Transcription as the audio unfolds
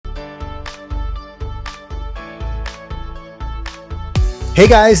Hey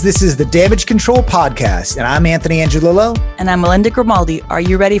guys, this is the Damage Control Podcast, and I'm Anthony Angelillo. And I'm Melinda Grimaldi. Are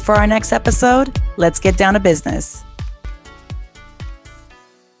you ready for our next episode? Let's get down to business.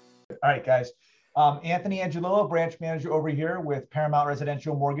 All right, guys. Anthony Angelillo, branch manager over here with Paramount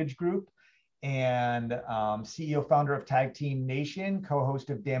Residential Mortgage Group, and CEO founder of Tag Team Nation, co-host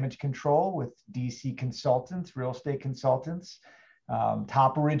of Damage Control with DC Consultants, Real Estate Consultants,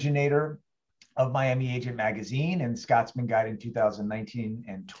 top originator of Miami Agent Magazine and Scotsman Guide in 2019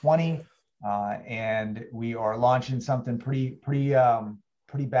 and 20. And we are launching something pretty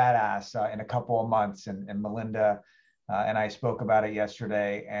badass in a couple of months. And Melinda and I spoke about it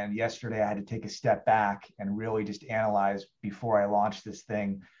yesterday. And yesterday I had to take a step back and really just analyze before I launched this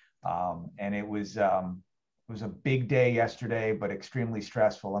thing. And it was a big day yesterday, but extremely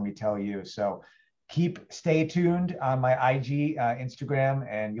stressful, let me tell you. So stay tuned on my IG, Instagram,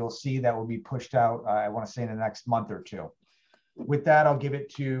 and you'll see that will be pushed out, I want to say in the next month or two. With that, I'll give it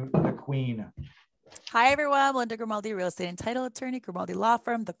to the queen. Hi, everyone. Melinda Grimaldi, real estate and title attorney, Grimaldi Law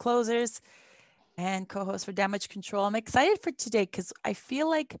Firm, The Closers, and co-host for Damage Control. I'm excited for today because I feel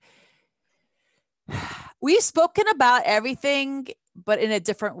like we've spoken about everything, but in a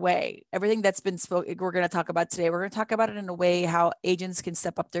different way. Everything that's been spoken, we're going to talk about today. We're going to talk about it in a way how agents can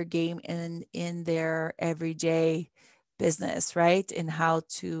step up their game in their everyday business, right? And how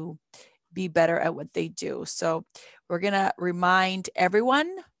to be better at what they do. So we're going to remind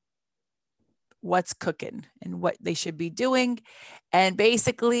everyone what's cooking and what they should be doing. And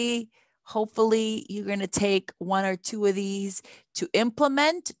basically, hopefully, you're going to take one or two of these to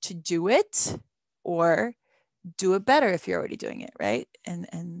implement, to do it, or do it better if you're already doing it, right?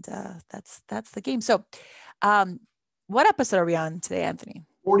 And that's the game. So what episode are we on today, Anthony?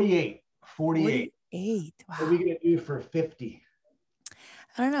 48. Wow. What are we going to do for 50?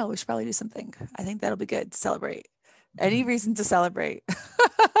 I don't know. We should probably do something. I think that'll be good to celebrate. Any reason to celebrate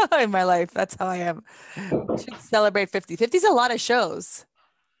in my life. That's how I am. We should celebrate 50. 50 is a lot of shows.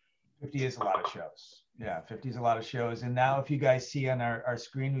 50 is a lot of shows. Yeah, 50 is a lot of shows. And now if you guys see on our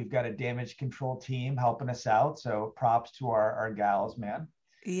screen, we've got a Damage Control team helping us out. So props to our gals, man.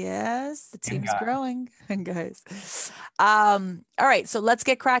 Yes, the team's growing. And guys. All right, so let's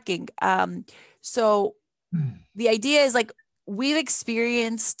get cracking. So the idea is like we've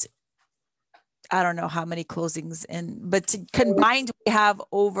experienced, I don't know how many closings but combined we have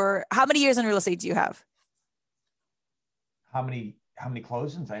over, how many years in real estate do you have? How many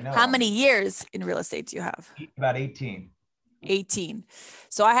closings? I know. How many years in real estate do you have? About 18. 18.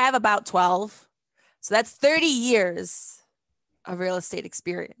 So I have about 12. So that's 30 years of real estate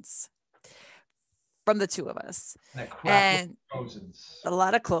experience from the two of us. And a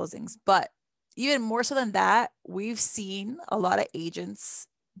lot of closings. But even more so than that, we've seen a lot of agents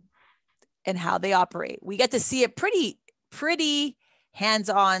and how they operate. We get to see it pretty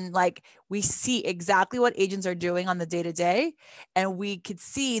hands-on, like we see exactly what agents are doing on the day-to-day, and we could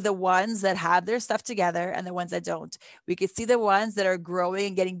see the ones that have their stuff together and the ones that don't. We could see the ones that are growing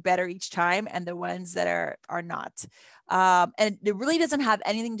and getting better each time and the ones that are not. And it really doesn't have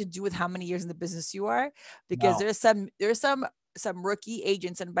anything to do with how many years in the business you are, because there's some rookie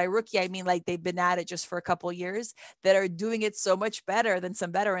agents, and by rookie I mean like they've been at it just for a couple of years, that are doing it so much better than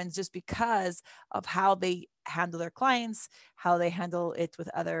some veterans just because of how they handle their clients, how they handle it with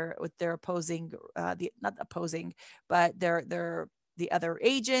their opposing, the other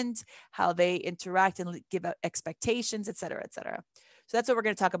agent, how they interact and give out expectations, et cetera, et cetera. So that's what we're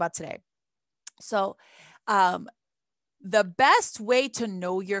going to talk about today. So the best way to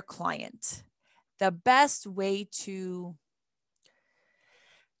know your client, the best way to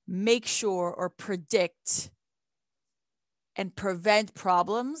make sure or predict and prevent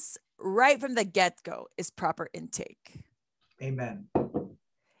problems right from the get-go is proper intake. Amen.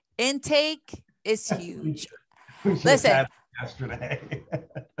 Intake is huge. Listen, yesterday.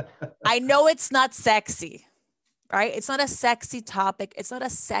 I know it's not sexy, right? It's not a sexy topic. It's not a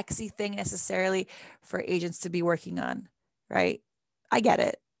sexy thing necessarily for agents to be working on, right? I get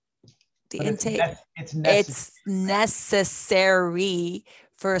it. The intake, it's necessary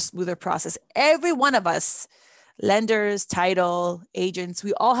for a smoother process. Every one of us, lenders, title, agents,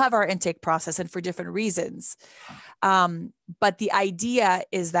 we all have our intake process, and for different reasons. But the idea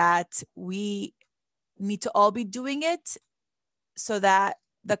is that we need to all be doing it so that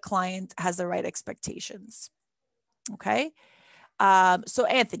the client has the right expectations. Okay. So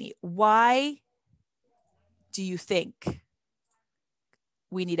Anthony, why do you think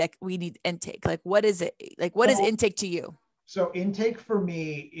we need intake? Like, what is it? Like, what is intake to you? So intake for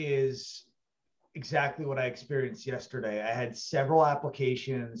me is exactly what I experienced yesterday. I had several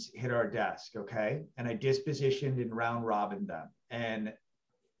applications hit our desk, okay? And I dispositioned and round robin them. And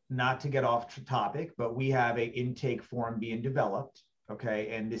not to get off topic, but we have a intake form being developed. Okay.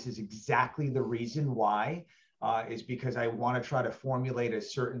 And this is exactly the reason why, is because I want to try to formulate a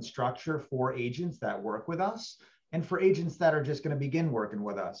certain structure for agents that work with us and for agents that are just going to begin working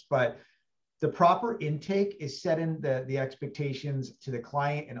with us. But the proper intake is setting the expectations to the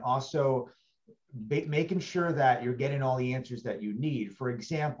client, and also making sure that you're getting all the answers that you need. For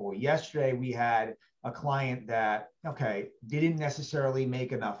example, yesterday we had a client that, okay, didn't necessarily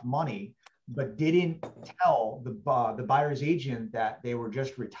make enough money, but didn't tell the buyer's agent that they were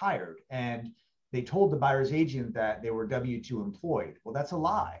just retired. And they told the buyer's agent that they were W-2 employed. Well, that's a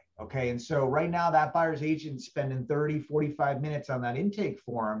lie. Okay. And so right now that buyer's agent's spending 30, 45 minutes on that intake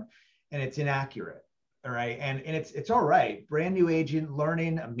form, and it's inaccurate. All right. And it's all right. Brand new agent,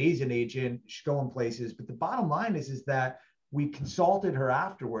 learning, amazing agent, going places. But the bottom line is that we consulted her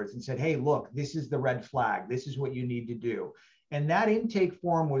afterwards and said, hey, look, this is the red flag. This is what you need to do. And that intake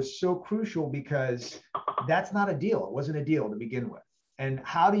form was so crucial because that's not a deal. It wasn't a deal to begin with. And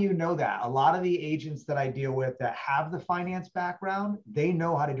how do you know that? A lot of the agents that I deal with that have the finance background, they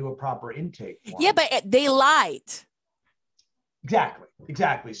know how to do a proper intake form. Yeah, but they lied.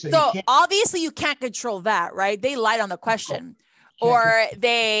 Exactly. So obviously you can't control that, right? They lied on the question. Or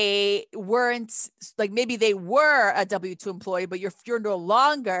they weren't, like maybe they were a W-2 employee, but you're no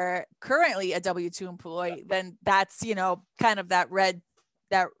longer currently a W-2 employee, then that's, you know, kind of that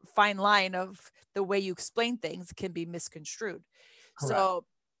fine line of the way you explain things can be misconstrued. Correct. So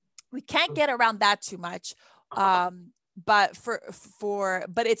we can't get around that too much. But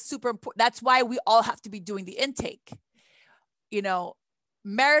but it's super important. That's why we all have to be doing the intake. You know,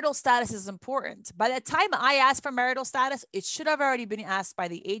 marital status is important. By the time I ask for marital status, it should have already been asked by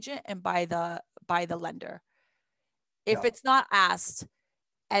the agent and by the lender. If it's not asked,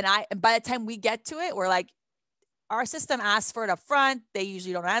 and by the time we get to it, we're like, our system asks for it up front. They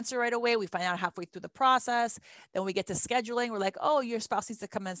usually don't answer right away. We find out halfway through the process. Then we get to scheduling. We're like, oh, your spouse needs to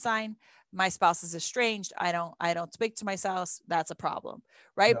come and sign. My spouse is estranged. I don't speak to my spouse. That's a problem,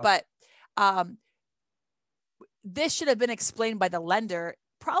 right? Yeah. But this should have been explained by the lender,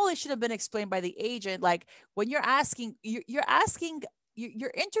 probably should have been explained by the agent. Like when you're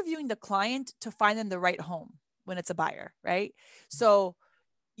interviewing the client to find them the right home when it's a buyer, right? So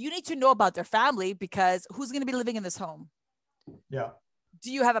you need to know about their family, because who's going to be living in this home? Yeah.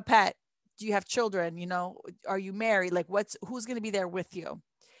 Do you have a pet? Do you have children? You know, are you married? Like who's going to be there with you?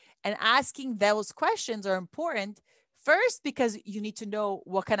 And asking those questions are important. First, because you need to know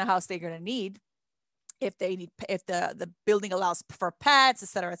what kind of house they're going to need. If the building allows for pets, et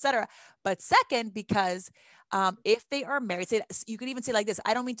cetera, et cetera. But second, because if they are married, you could even say like this: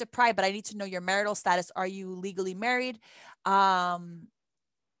 I don't mean to pry, but I need to know your marital status. Are you legally married? I'm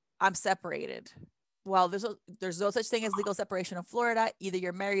separated. Well, there's no such thing as legal separation in Florida. Either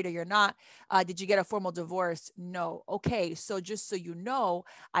you're married or you're not. Did you get a formal divorce? No. Okay. So just so you know,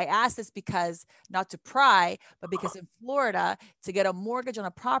 I asked this because, not to pry, but because in Florida, to get a mortgage on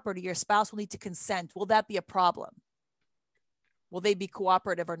a property, your spouse will need to consent. Will that be a problem? Will they be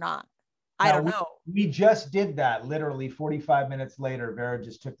cooperative or not? I don't know. We just did that literally 45 minutes later. Vera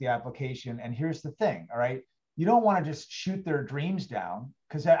just took the application. And here's the thing. All right. You don't want to just shoot their dreams down,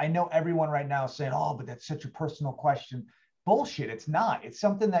 because I know everyone right now is saying, oh, but that's such a personal question. Bullshit. It's not. It's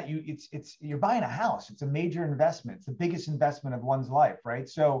something that you're buying a house. It's a major investment. It's the biggest investment of one's life, right?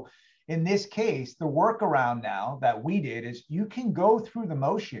 So in this case, the workaround now that we did is you can go through the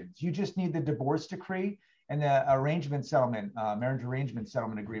motions. You just need the divorce decree and the marriage arrangement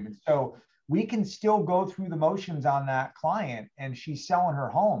settlement agreement. So we can still go through the motions on that client, and she's selling her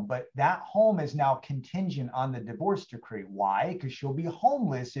home, but that home is now contingent on the divorce decree. Why? Because she'll be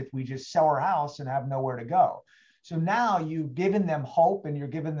homeless if we just sell her house and have nowhere to go. So now you've given them hope, and you're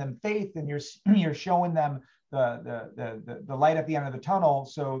giving them faith, and you're showing them the light at the end of the tunnel.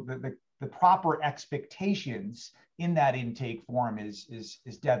 So the proper expectations in that intake form is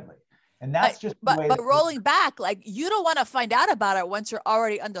deadly. And that's just but rolling back, like you don't want to find out about it once you're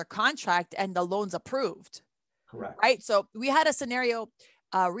already under contract and the loan's approved. Correct. Right. So we had a scenario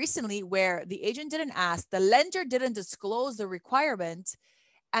recently where the agent didn't ask, the lender didn't disclose the requirement.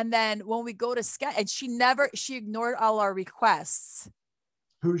 And then when we go to and she ignored all our requests.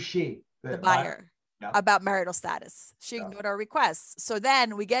 Who's she? The buyer. Yeah. About marital status. She ignored our requests. So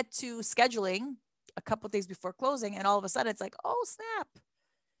then we get to scheduling a couple of days before closing, and all of a sudden it's like, oh, snap.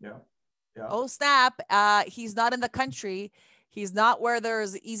 Yeah. Yeah. Oh, snap. He's not in the country. He's not where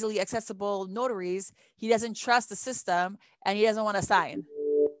there's easily accessible notaries. He doesn't trust the system, and he doesn't want to sign.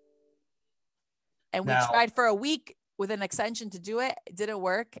 And we tried for a week with an extension to do it. It didn't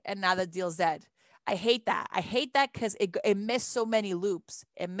work. And now the deal's dead. I hate that. I hate that because it missed so many loops.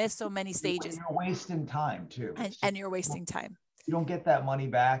 It missed so many stages. You're wasting time too. And you're wasting time. You don't get that money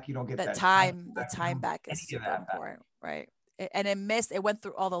back. You don't get that time. The time back is super important, right? And it went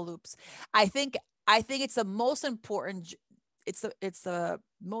through all the loops. I think it's the most important. It's the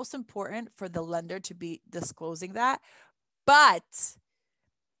most important for the lender to be disclosing that. But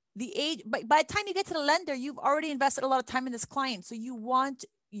by the time you get to the lender, you've already invested a lot of time in this client. So you want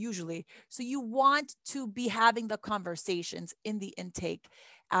to be having the conversations in the intake,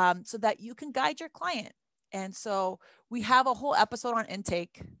 so that you can guide your client. And so we have a whole episode on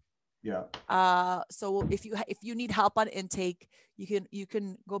intake. Yeah. So if you need help on intake, you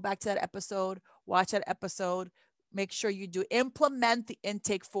can go back to that episode, watch that episode, make sure you implement the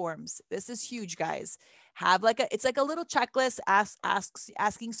intake forms. This is huge, guys. Have it's like a little checklist,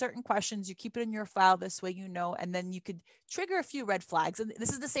 asking certain questions. You keep it in your file this way, and then you could trigger a few red flags. And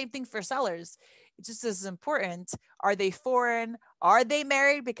this is the same thing for sellers. It's just as important. Are they foreign? Are they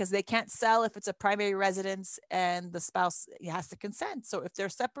married? Because they can't sell if it's a primary residence and the spouse has to consent. So if they're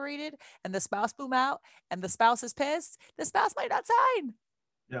separated and the spouse boom out and the spouse is pissed, the spouse might not sign.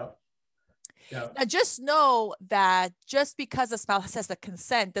 Yeah. Yeah. Now, just know that just because the spouse has the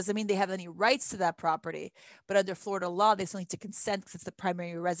consent doesn't mean they have any rights to that property. But under Florida law, they still need to consent because it's the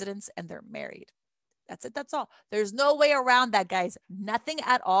primary residence and they're married. That's it. That's all. There's no way around that, guys. Nothing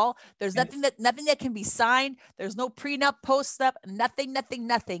at all. There's nothing that can be signed. There's no prenup, post-nup,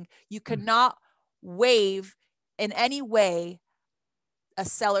 nothing. You cannot waive in any way a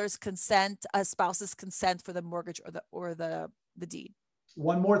seller's consent, a spouse's consent for the mortgage or the deed.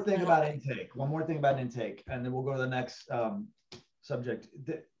 One more thing about intake, and then we'll go to the next subject.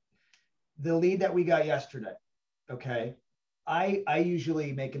 The lead that we got yesterday, okay? I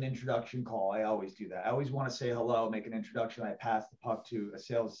usually make an introduction call. I always do that. I always want to say hello, make an introduction. I pass the puck to a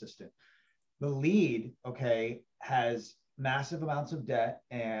sales assistant. The lead, okay, has massive amounts of debt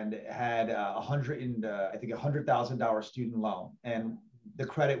and had $100,000 student loan. And the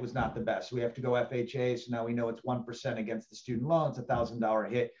credit was not the best. So we have to go FHA. So now we know it's 1% against the student loan. It's $1,000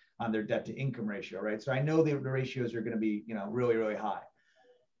 hit on their debt to income ratio, right? So I know the ratios are going to be, really, really high.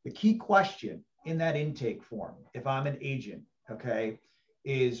 The key question in that intake form, if I'm an agent, okay,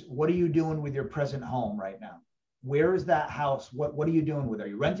 is what are you doing with your present home right now? Where is that house? What are you doing with it? Are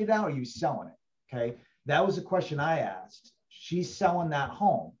you renting it out or are you selling it? Okay. That was a question I asked. She's selling that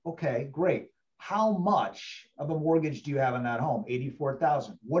home. Okay, great. How much of a mortgage do you have on that home?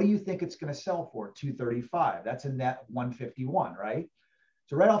 $84,000. What do you think it's going to sell for? $235,000. That's a net $151,000, right?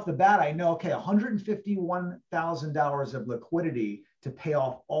 So right off the bat, I know, okay, $151,000 of liquidity to pay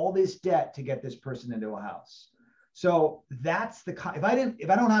off all this debt to get this person into a house. So that's if I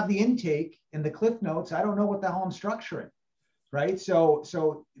don't have the intake in the Cliff Notes, I don't know what the hell I'm structuring, right? So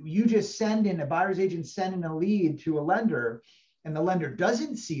you just send in a buyer's agent, sending a lead to a lender. And the lender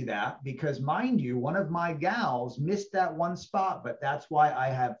doesn't see that because, mind you, one of my gals missed that one spot, but that's why I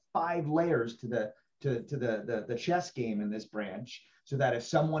have 5 layers to the chess game in this branch, so that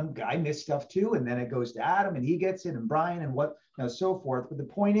if I miss stuff too, and then it goes to Adam and he gets it, and Brian and so forth. But the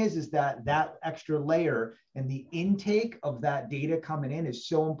point is that extra layer and the intake of that data coming in is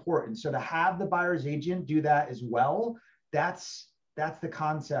so important. So to have the buyer's agent do that as well, that's the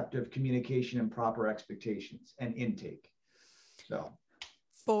concept of communication and proper expectations and intake. So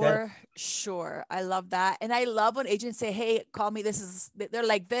for sure. I love that. And I love when agents say, hey, call me. They're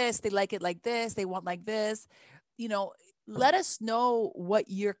like this. They like it like this. They want like this. Let us know what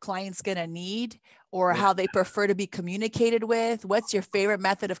your client's going to need or how they prefer to be communicated with. What's your favorite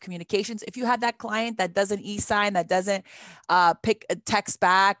method of communications? If you have that client that doesn't e-sign, that doesn't pick a text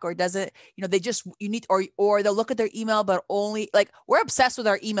back, or doesn't, or they'll look at their email, but only we're obsessed with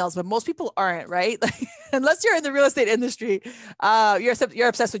our emails, but most people aren't, right? Unless you're in the real estate industry, you're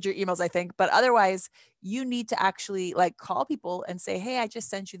obsessed with your emails, I think. But otherwise, you need to actually call people and say, hey, I just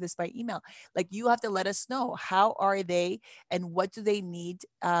sent you this by email. You have to let us know, how are they and what do they need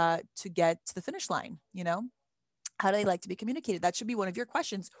to get to the finish line? How do they like to be communicated? That should be one of your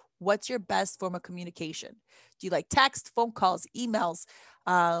questions. What's your best form of communication? Do you like text, phone calls, emails?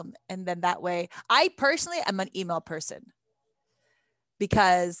 And then that way, I personally am an email person,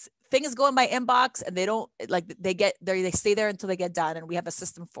 because things go in my inbox and they don't they stay there until they get done, and we have a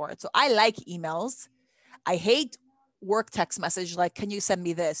system for it. So I like emails. I hate work text message can you send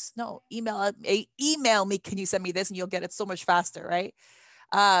me this? No, email me, can you send me this? And you'll get it so much faster, right?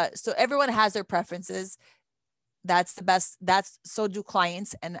 So everyone has their preferences. That's the best. So do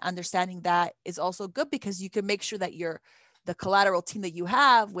clients, and understanding that is also good, because you can make sure that the collateral team that you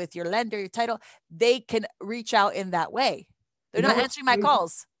have with your lender, your title, they can reach out in that way. They're not answering my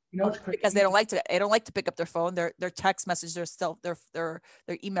calls. You know, it's because they don't like to pick up their phone. Their text message, they're still their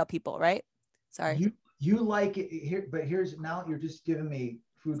email people, right? Sorry. You like it here, but here's now you're just giving me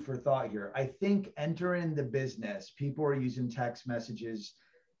food for thought here. I think entering the business, people are using text messages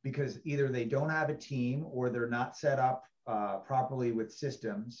because either they don't have a team or they're not set up properly with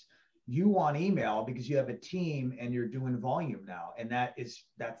systems. You want email because you have a team and you're doing volume now, and that's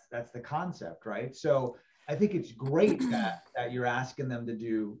the concept, right? So I think it's great that you're asking them to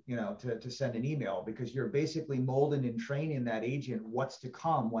do, to send an email, because you're basically molding and training that agent what's to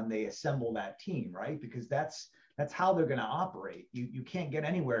come when they assemble that team, right? Because that's how they're going to operate. You can't get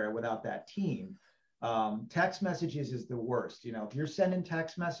anywhere without that team. Text messages is the worst. If you're sending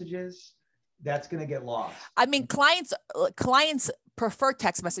text messages, that's going to get lost. I mean, clients prefer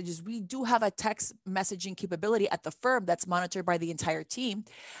text messages. We do have a text messaging capability at the firm that's monitored by the entire team,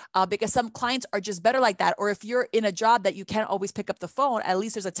 because some clients are just better like that. Or if you're in a job that you can't always pick up the phone, at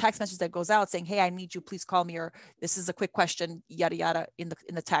least there's a text message that goes out saying, "Hey, I need you. Please call me," or "This is a quick question," yada yada in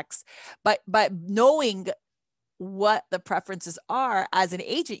the text. But knowing what the preferences are as an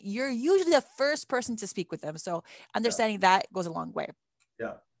agent, you're usually the first person to speak with them. So understanding that goes a long way.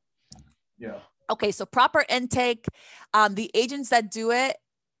 Yeah. Yeah. Okay, so proper intake. The agents that do it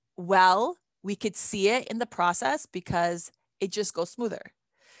well, we could see it in the process because it just goes smoother.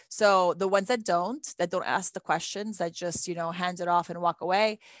 So the ones that don't ask the questions, that just, hand it off and walk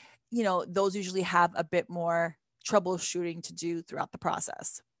away, those usually have a bit more troubleshooting to do throughout the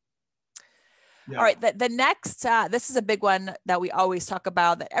process. Yeah. All right, the next, this is a big one that we always talk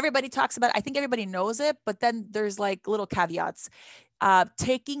about, that everybody talks about. I think everybody knows it, but then there's like little caveats.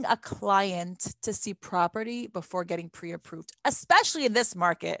 Taking a client to see property before getting pre-approved, especially in this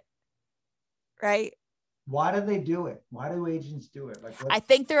market, right? Why do they do it? Why do agents do it? I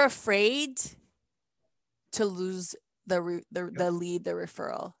think they're afraid to lose the lead, the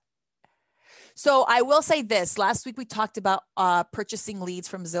referral. So I will say this, last week we talked about purchasing leads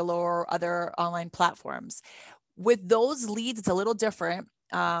from Zillow or other online platforms. With those leads, it's a little different.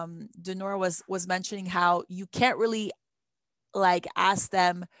 Denora was mentioning how you can't really ask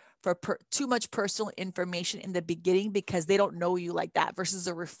them for too much personal information in the beginning because they don't know you like that, versus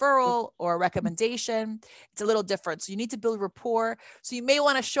a referral or a recommendation. It's a little different. So you need to build rapport. So you may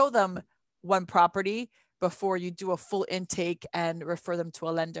want to show them one property before you do a full intake and refer them to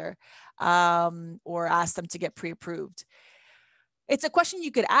a lender, or ask them to get pre-approved. It's a question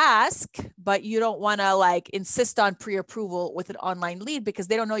you could ask, but you don't want to insist on pre-approval with an online lead because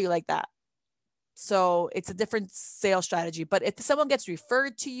they don't know you like that. So it's a different sales strategy. But if someone gets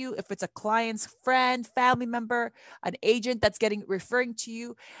referred to you, if it's a client's friend, family member, an agent that's referring to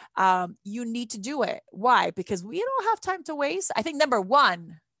you, you need to do it. Why? Because we don't have time to waste. I think number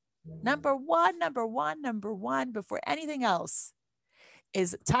one, before anything else,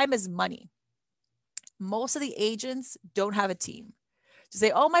 is time is money. Most of the agents don't have a team to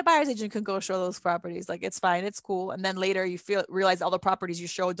say, "Oh, my buyer's agent can go show those properties. It's fine, it's cool." And then later you realize all the properties you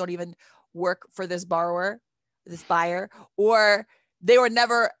show don't even work for this borrower, this buyer, or they were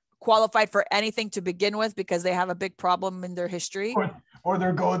never qualified for anything to begin with because they have a big problem in their history. Or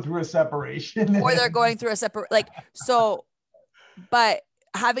they're going through a separation. But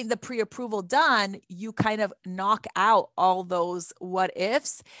having the pre-approval done, you kind of knock out all those what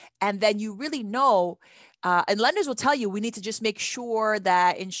ifs. And then you really know, and lenders will tell you, we need to just make sure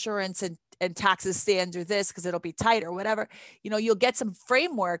that insurance and taxes stay under this because it'll be tight or whatever. You'll get some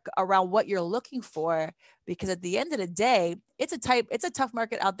framework around what you're looking for, because at the end of the day, it's a tough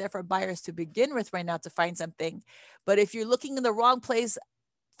market out there for buyers to begin with right now to find something. But if you're looking in the wrong place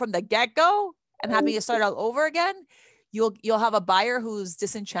from the get-go and having to start all over again, you'll have a buyer who's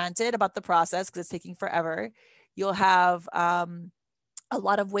disenchanted about the process because it's taking forever. You'll have a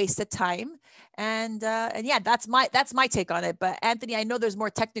lot of wasted time, and yeah, that's my take on it. But Anthony, I know there's more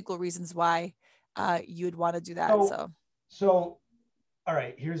technical reasons why you'd want to do that. So all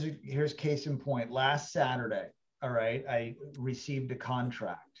right, here's case in point. Last Saturday, all right, I received a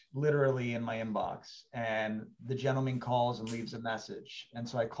contract literally in my inbox, and the gentleman calls and leaves a message, and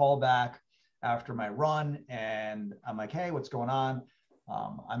so I call back after my run, and I'm like, "Hey, what's going on?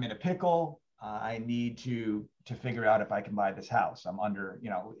 I'm in a pickle. I need to figure out if I can buy this house. I'm under,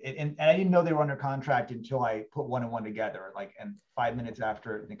 and I didn't know they were under contract until I put one and one together, and 5 minutes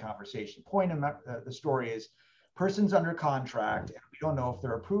after the conversation. Point in the story is, person's under contract, and we don't know if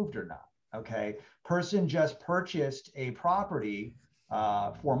they're approved or not. Okay, person just purchased a property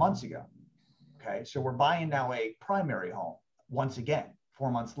 4 months ago. Okay, so we're buying now a primary home once again 4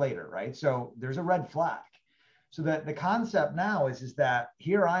 months later, right? So there's a red flag. So that the concept now is that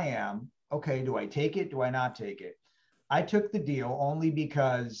here I am. Okay, do I take it? Do I not take it? I took the deal only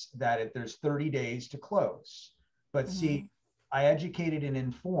because there's 30 days to close. But see, I educated and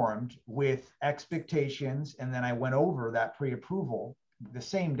informed with expectations, and then I went over that pre-approval. The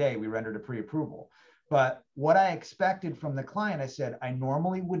same day we rendered a pre-approval. But what I expected from the client, I said, I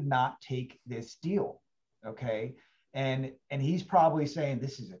normally would not take this deal. Okay. And he's probably saying,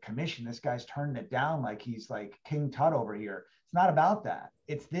 this is a commission. This guy's turning it down like he's like King Tut over here. It's not about that.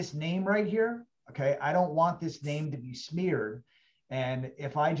 It's this name right here. Okay. I don't want this name to be smeared. And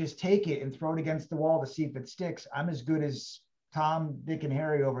if I just take it and throw it against the wall to see if it sticks, I'm as good as Tom, Dick, and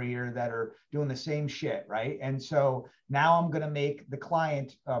Harry over here that are doing the same shit, right? And so now I'm going to make the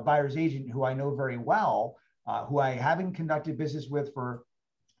client, buyer's agent, who I know very well, who I haven't conducted business with for,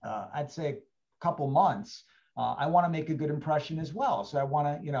 I'd say, a couple months. I want to make a good impression as well. So I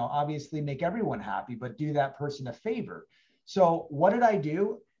want to, obviously make everyone happy, but do that person a favor. So what did I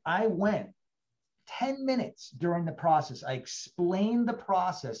do? I went 10 minutes during the process. I explained the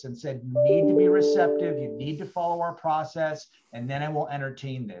process and said, you need to be receptive. You need to follow our process, and then I will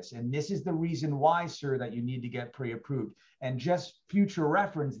entertain this. And this is the reason why, sir, that you need to get pre-approved. And just future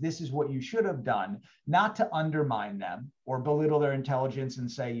reference, this is what you should have done, not to undermine them or belittle their intelligence and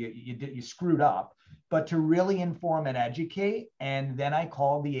say you screwed up, but to really inform and educate. And then I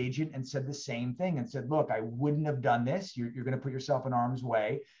called the agent and said the same thing and said, look, I wouldn't have done this. You're going to put yourself in harm's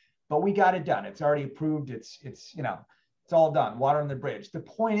way. But we got it done. It's already approved. It's all done. Water on the bridge. The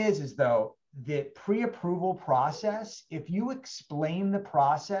point is though, the pre-approval process, if you explain the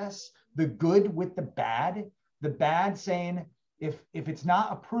process, the good with the bad saying, if it's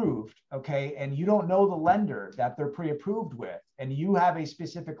not approved, okay, and you don't know the lender that they're pre-approved with, and you have a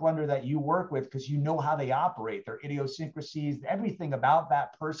specific lender that you work with because you know how they operate, their idiosyncrasies, everything about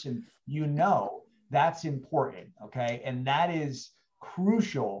that person, that's important, okay? And that is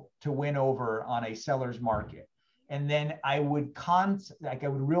crucial to win over on a seller's market. And then I would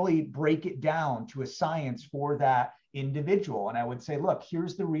really break it down to a science for that individual. And I would say, look,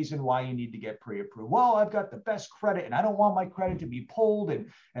 here's the reason why you need to get pre-approved. Well, I've got the best credit and I don't want my credit to be pulled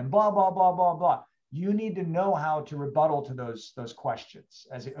and blah, blah, blah, blah, blah. You need to know how to rebuttal to those questions.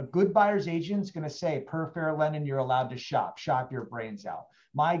 As a good buyer's agent is going to say, per Fair Lending, you're allowed to shop your brains out.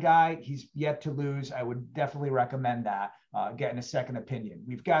 My guy, he's yet to lose. I would definitely recommend that, getting a second opinion.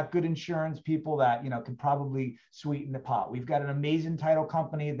 We've got good insurance people that, can probably sweeten the pot. We've got an amazing title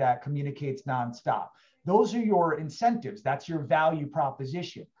company that communicates nonstop. Those are your incentives. That's your value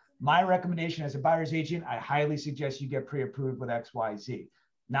proposition. My recommendation as a buyer's agent, I highly suggest you get pre-approved with XYZ.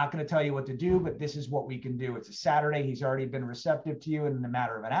 Not going to tell you what to do, but this is what we can do. It's a Saturday. He's already been receptive to you, and in a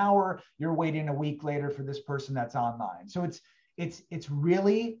matter of an hour, you're waiting a week later for this person that's online. So it's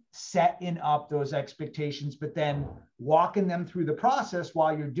really setting up those expectations, but then walking them through the process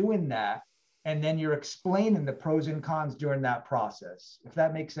while you're doing that. And then you're explaining the pros and cons during that process, if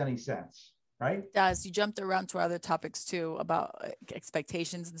that makes any sense, right? It does. You jumped around to other topics too about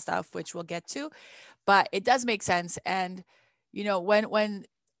expectations and stuff, which we'll get to, but it does make sense. And, when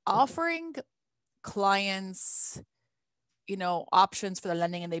offering clients, options for the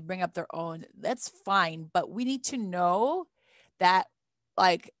lending and they bring up their own, that's fine. But we need to know that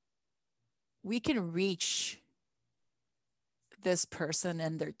we can reach this person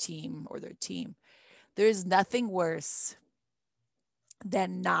and their team. There's nothing worse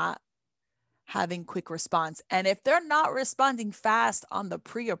than not having quick response. And if they're not responding fast on the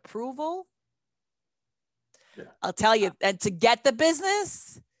pre-approval, I'll tell you, and to get the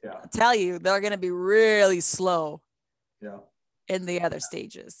business, I'll tell you, they're going to be really slow in the other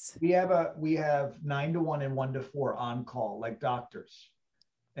stages. We have 9 to 1 and 1 to 4 on call, like doctors.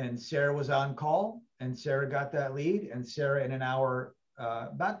 And Sarah was on call, and Sarah got that lead, and Sarah in an hour,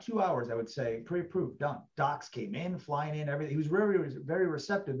 about 2 hours, I would say, pre-approved, done. Docs came in, flying in, everything. He was very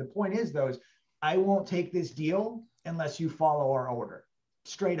receptive. The point is, though, I won't take this deal unless you follow our order.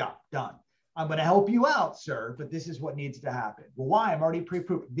 Straight up, done. I'm going to help you out, sir, but this is what needs to happen. Well, why? I'm already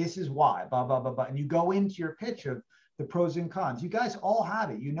pre-approved. This is why, blah, blah, blah, blah. And you go into your pitch of the pros and cons. You guys all have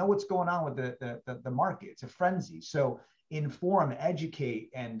it. You know what's going on with the market. It's a frenzy. So inform, educate,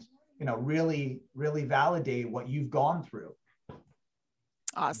 and really, really validate what you've gone through.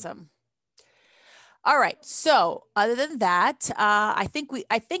 Awesome. All right. So other than that, I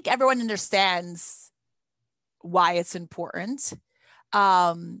think everyone understands why it's important.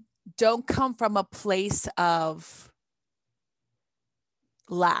 Don't come from a place of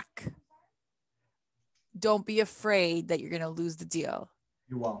lack. Don't be afraid that you're going to lose the deal.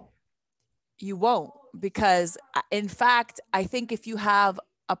 You won't. You won't, because in fact, I think if you have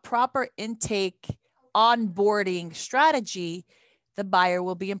a proper intake onboarding strategy, the buyer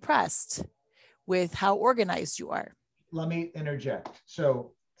will be impressed with how organized you are. let me interject.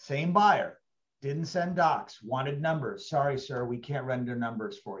 So same buyer, didn't send docs, wanted numbers. Sorry, sir, we can't render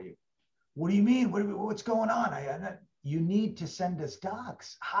numbers for you. What do you mean? What's going on? You need to send us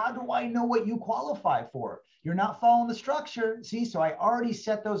docs. How do I know what you qualify for? You're not following the structure. See, so I already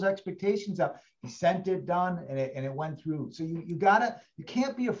set those expectations up. He sent it, done, and it went through. So you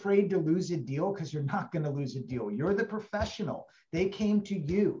can't be afraid to lose a deal, because you're not going to lose a deal. You're the professional. They came to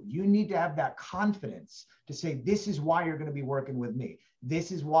you. You need to have that confidence to say, this is why you're going to be working with me.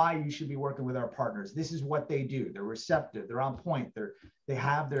 This is why you should be working with our partners. This is what they do. They're receptive. They're on point. They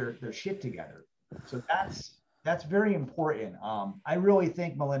have their shit together. So that's very important. I really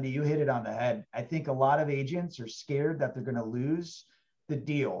think, Melinda, you hit it on the head. I think a lot of agents are scared that they're going to lose the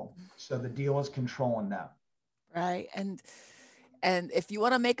deal. So the deal is controlling them. Right. And if you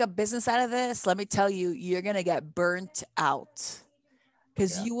want to make a business out of this, let me tell you, you're going to get burnt out,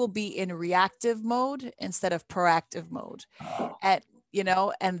 because you will be in reactive mode instead of proactive mode. And,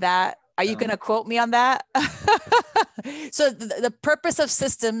 and that, are you going to quote me on that? So the purpose of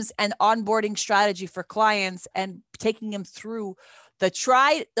systems and onboarding strategy for clients and taking them through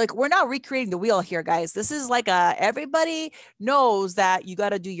we're not recreating the wheel here, guys. This is like everybody knows that you got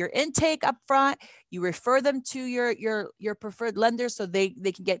to do your intake up front. You refer them to your preferred lenders so they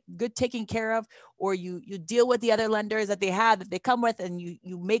can get good taken care of, or you deal with the other lenders that they come with, and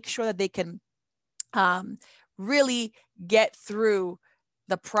you make sure that they can really get through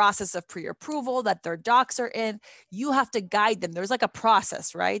the process of pre-approval, that their docs are in. You have to guide them. There's like a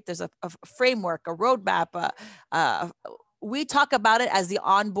process, right? There's a framework, a roadmap. We talk about it as the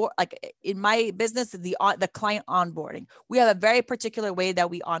onboard, like in my business, the client onboarding. We have a very particular way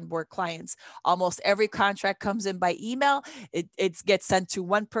that we onboard clients. Almost every contract comes in by email. It gets sent to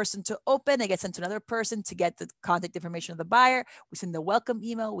one person to open. It gets sent to another person to get the contact information of the buyer. We send the welcome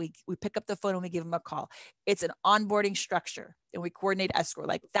email. We pick up the phone and we give them a call. It's an onboarding structure, and we coordinate escrow.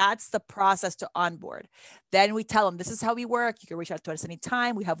 Like, that's the process to onboard. Then we tell them, this is how we work. You can reach out to us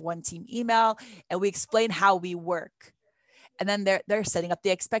anytime. We have one team email, and we explain how we work. And then they're setting up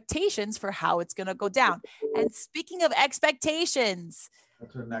the expectations for how it's going to go down. And speaking of expectations,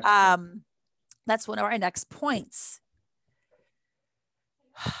 that's one of our next points.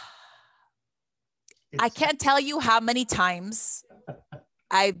 I can't tell you how many times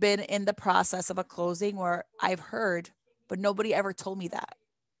I've been in the process of a closing where I've heard, but nobody ever told me that.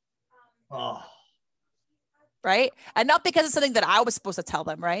 Oh. Right? And not because it's something that I was supposed to tell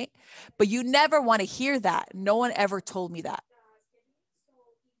them, right? But you never want to hear that. No one ever told me that.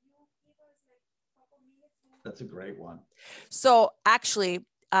 That's a great one. So actually,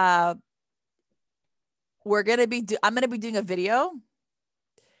 I'm going to be doing a video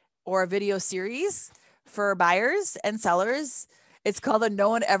or a video series for buyers and sellers. It's called No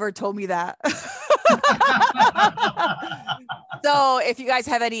One Ever Told Me That. So if you guys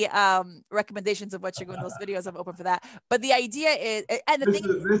have any recommendations of what you're doing in those videos, I'm open for that. But the idea is, and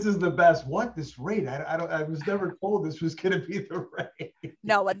this is the best. What, this rate? I was never told this was going to be the rate.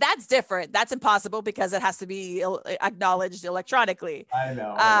 No, but that's different. That's impossible because it has to be acknowledged electronically. I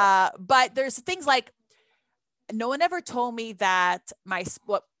know. But there's things like, no one ever told me that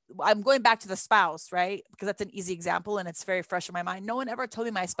I'm going back to the spouse, right? Because that's an easy example and it's very fresh in my mind. No one ever told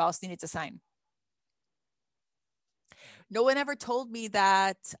me my spouse needed to sign. No one ever told me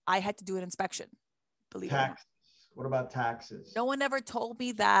that I had to do an inspection. Believe it. What about taxes? No one ever told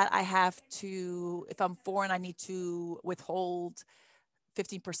me that I have to, if I'm foreign, I need to withhold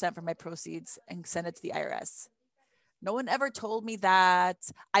 15% from my proceeds and send it to the IRS. No one ever told me that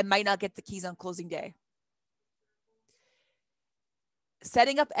I might not get the keys on closing day.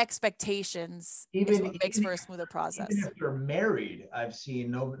 Setting up expectations is what makes for a smoother process. Even if you're married, I've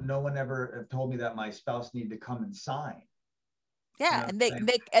seen no one ever told me that my spouse needed to come and sign. Yeah, and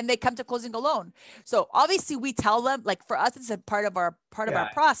they come to closing alone. So obviously we tell them, like, for us, it's a part of our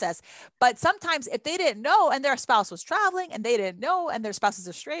process. But sometimes if they didn't know and their spouse was traveling and they didn't know and their spouse is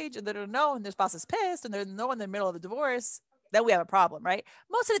estranged and they don't know and their spouse is pissed and they're in the middle of a divorce, then we have a problem, right?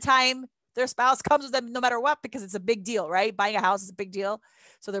 Most of the time, their spouse comes with them no matter what, because it's a big deal, right? Buying a house is a big deal.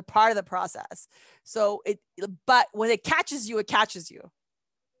 So they're part of the process. So but when it catches you,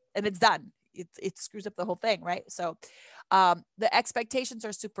 and it's done. It screws up the whole thing, right? So the expectations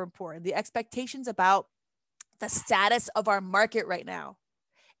are super important. The expectations about the status of our market right now,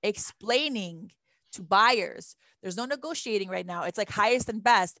 explaining to buyers, there's no negotiating right now. It's like highest and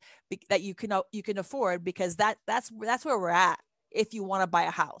best that you can afford, because that's where we're at. If you want to buy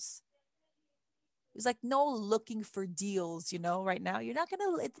a house, it's like no looking for deals, right now. You're not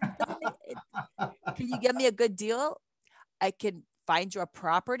going to, can you get me a good deal? I can find you a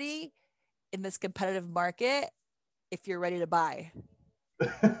property in this competitive market if you're ready to buy.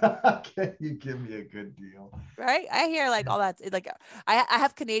 Can you give me a good deal? Right? I hear like all that. Like I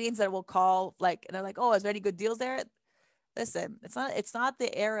have Canadians that will call like, and they're like, oh, is there any good deals there? Listen, it's not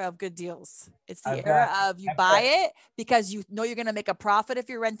the era of good deals. It's the era of you buy it because you know you're going to make a profit if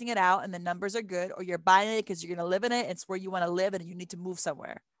you're renting it out and the numbers are good, or you're buying it because you're going to live in it. It's where you want to live and you need to move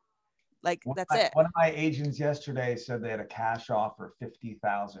somewhere. Like that's it. One of my agents yesterday said they had a cash offer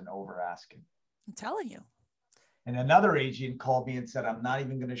 50,000 over asking. I'm telling you. And another agent called me and said, I'm not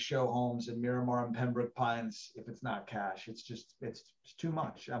even going to show homes in Miramar and Pembroke Pines if it's not cash. It's too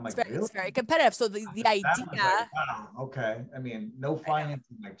much. I'm like, really? It's very competitive. So the idea. Like, wow, okay. I mean, no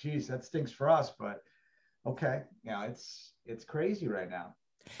financing. Like, geez, that stinks for us, but okay. Yeah, it's crazy right now.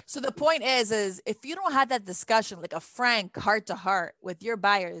 So the point is if you don't have that discussion, like a frank heart to heart with your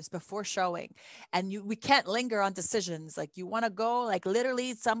buyers before showing, and we can't linger on decisions. Like you want to go, like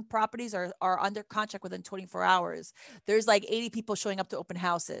literally some properties are under contract within 24 hours. There's like 80 people showing up to open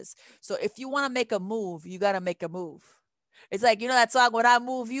houses. So if you want to make a move, you got to make a move. It's like, you know, that song, when I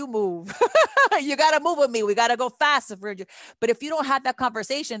move, you move. You got to move with me. We got to go fast. But if you don't have that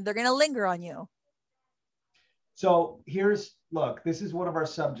conversation, they're going to linger on you. So look, this is one of our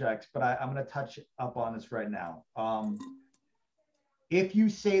subjects, but I'm going to touch up on this right now. If you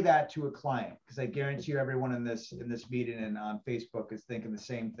say that to a client, because I guarantee you everyone in this meeting and on Facebook is thinking the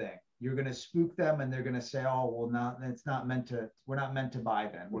same thing, you're going to spook them and they're going to say, oh, well, we're not meant to buy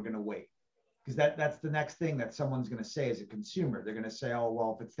then. We're going to wait. Because that's the next thing that someone's going to say as a consumer. They're going to say, oh,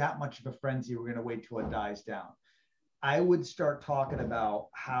 well, if it's that much of a frenzy, we're going to wait till it dies down. I would start talking about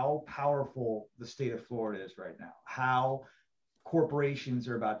how powerful the state of Florida is right now, how corporations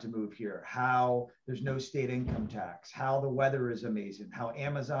are about to move here, how there's no state income tax, how the weather is amazing, how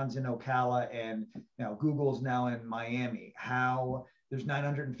Amazon's in Ocala and Google's now in Miami, how there's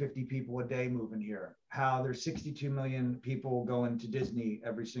 950 people a day moving here, how there's 62 million people going to Disney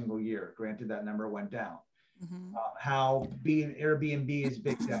every single year. Granted, that number went down. Mm-hmm. How Airbnb is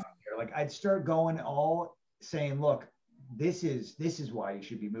big down here. Like I'd start going all saying, look, this is why you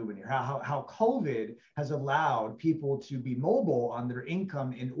should be moving here. How COVID has allowed people to be mobile on their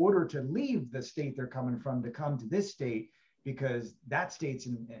income in order to leave the state they're coming from to come to this state because that state's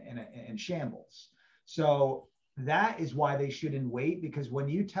in shambles. So that is why they shouldn't wait, because when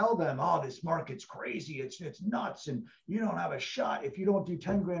you tell them, oh, this market's crazy, it's nuts, and you don't have a shot if you don't do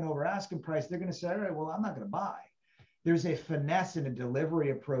 10 grand over asking price, they're going to say, all right, well, I'm not going to buy. There's a finesse and a delivery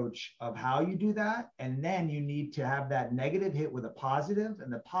approach of how you do that. And then you need to have that negative hit with a positive.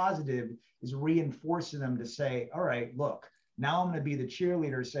 And the positive is reinforcing them to say, all right, look, now I'm going to be the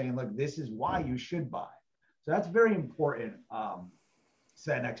cheerleader saying, look, this is why you should buy. So that's very important.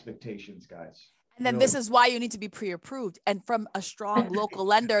 Setting expectations, guys. And then this is why you need to be pre-approved and from a strong local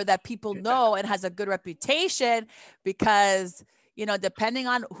lender that people know and has a good reputation, because, depending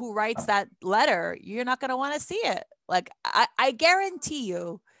on who writes that letter, you're not going to want to see it. Like I guarantee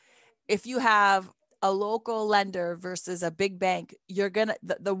you, if you have a local lender versus a big bank, you're going to,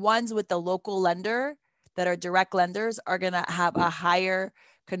 the ones with the local lender that are direct lenders are going to have a higher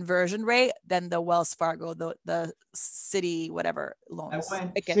conversion rate than the Wells Fargo, the city, whatever loans.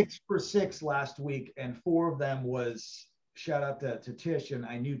 I went 6 for 6 last week, and 4 of them was, shout out to Tish, and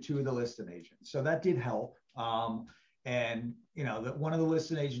I knew 2 of the listing agents. So that did help. And one of the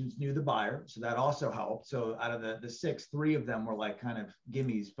listing agents knew the buyer, so that also helped. So out of the 6, 3 of them were like kind of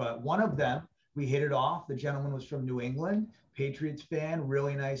gimmies, but one of them, we hit it off. The gentleman was from New England, Patriots fan,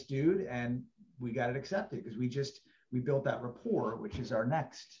 really nice dude. And we got it accepted because we built that rapport, which is our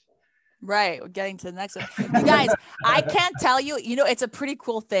next. Right. We're getting to the next one. You guys, I can't tell you, it's a pretty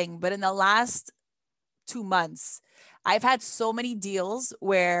cool thing, but in the last 2 months, I've had so many deals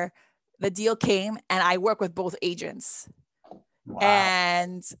where the deal came and I work with both agents. Wow.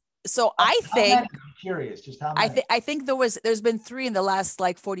 And so I'm curious, just how many? I think there's been 3 in the last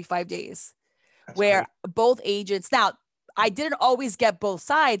like 45 days. That's where great. Both agents, now I didn't always get both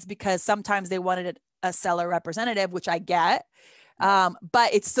sides because sometimes they wanted a seller representative, which I get.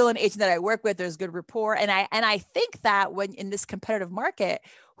 But it's still an agent that I work with. There's good rapport. And I think that when in this competitive market,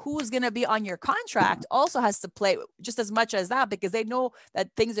 who's going to be on your contract also has to play just as much as that, because they know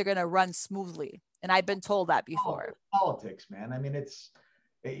that things are going to run smoothly. And I've been told that before. Politics, man. I mean,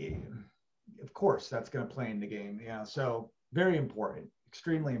 of course that's going to play in the game. Yeah. So very important,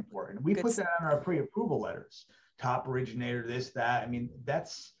 extremely important. We put that on our pre-approval letters, top originator, this, that. I mean,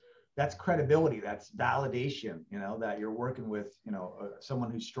 that's credibility. That's validation, that you're working with,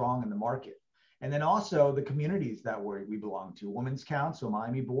 someone who's strong in the market. And then also the communities that we belong to, Women's Council,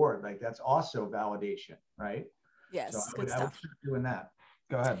 Miami Board, like that's also validation, right? Yes, so I would start doing that.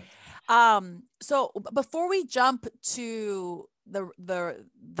 Go ahead. So before we jump to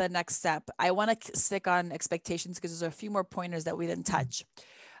the next step, I want to stick on expectations because there's a few more pointers that we didn't touch.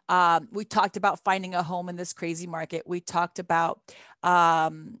 We talked about finding a home in this crazy market. We talked about,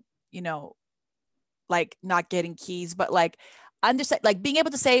 you know, like not getting keys, but like understand, like being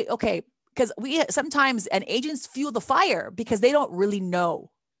able to say, okay, because we sometimes, and agents fuel the fire because they don't really know.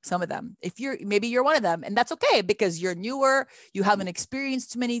 Some of them, if maybe you're one of them, and that's okay because you're newer, you haven't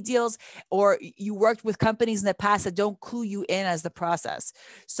experienced too many deals, or you worked with companies in the past that don't clue you in as the process.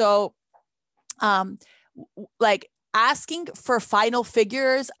 So, like asking for final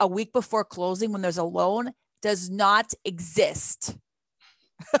figures a week before closing when there's a loan does not exist.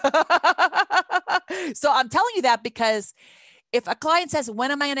 So I'm telling you that because if a client says,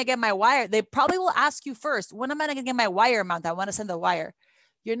 when am I going to get my wire? They probably will ask you first, when am I going to get my wire amount? I want to send the wire.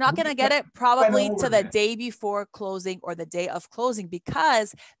 You're not going to get it probably to the day before closing or the day of closing,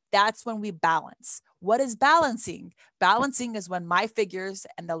 because that's when we balance. What is balancing? Balancing is when my figures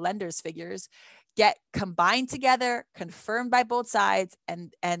and the lender's figures get combined together, confirmed by both sides,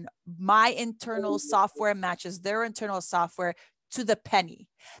 and my internal software matches their internal software to the penny.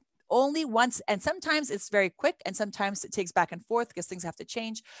 Only once, and sometimes it's very quick and sometimes it takes back and forth because things have to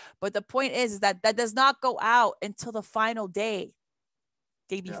change. But the point is that that does not go out until the final day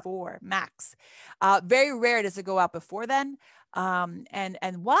before, max. Very rare does it go out before then.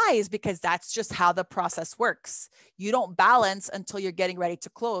 And why is because that's just how the process works. You don't balance until you're getting ready to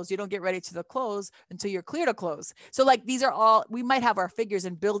close. You don't get ready to the close until you're clear to close. So like, these are all, we might have our figures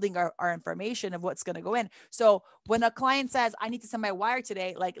and building our information of what's going to go in. So when a client says, I need to send my wire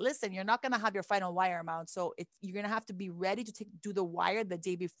today, like, listen, you're not going to have your final wire amount. So you're going to have to be ready to do the wire the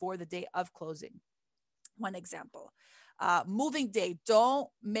day before the day of closing. One example. Moving day.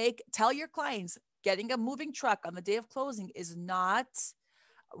 Tell your clients getting a moving truck on the day of closing is not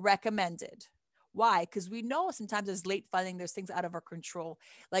recommended. Why? Because we know sometimes there's late funding, there's things out of our control.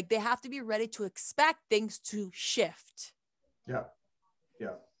 Like they have to be ready to expect things to shift. Yeah.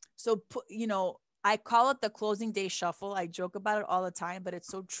 Yeah. So, I call it the closing day shuffle. I joke about it all the time, but it's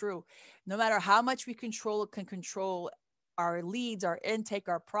so true. No matter how much we can control our leads, our intake,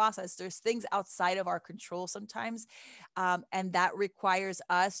 our process, there's things outside of our control sometimes. And that requires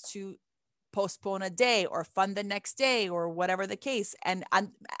us to postpone a day or fund the next day or whatever the case. And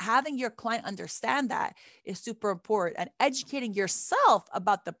having your client understand that is super important. And educating yourself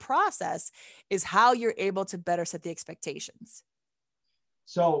about the process is how you're able to better set the expectations.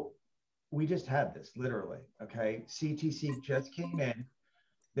 So we just had this literally, okay? CTC just came in.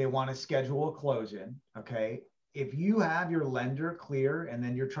 They want to schedule a close-in, okay? If you have your lender clear and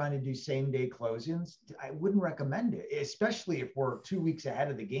then you're trying to do same day closings, I wouldn't recommend it, especially if we're 2 weeks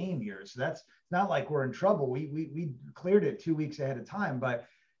ahead of the game here. So that's not like we're in trouble. We cleared it 2 weeks ahead of time, but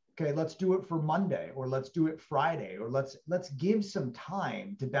okay, let's do it for Monday, or let's do it Friday, or let's give some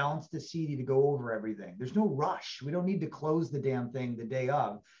time to balance the CD to go over everything. There's no rush. We don't need to close the damn thing the day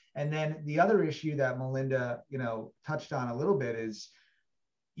of. And then the other issue that Melinda, touched on a little bit is,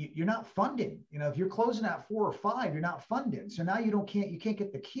 you're not funding. If you're closing at 4 or 5, you're not funding. So now you can't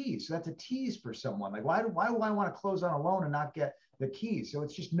get the keys. So that's a tease for someone. Like, why do I want to close on a loan and not get the keys? So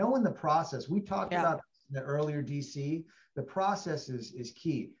it's just knowing the process. We talked about the earlier DC. The process is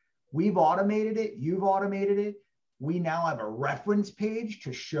key. We've automated it. You've automated it. We now have a reference page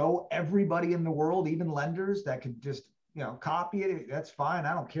to show everybody in the world, even lenders, that could just copy it. That's fine.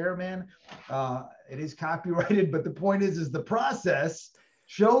 I don't care, man. It is copyrighted, but the point is the process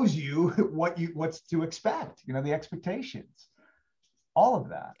shows you what's to expect, the expectations, all of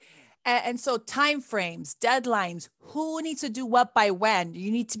that. And so timeframes, deadlines, who needs to do what by when.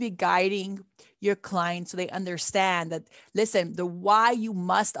 You need to be guiding your clients so they understand that, listen, the why you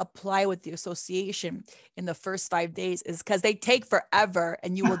must apply with the association in the first 5 days is because they take forever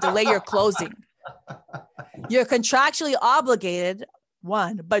and you will delay your closing. You're contractually obligated,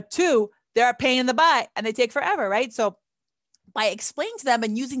 1, but 2, they're a pain in the butt and they take forever, right? So by explaining to them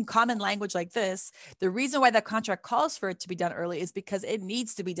and using common language like this, the reason why the contract calls for it to be done early is because it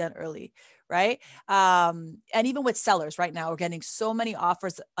needs to be done early, right? And even with sellers right now, we're getting so many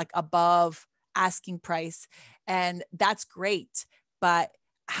offers like above asking price, and that's great. But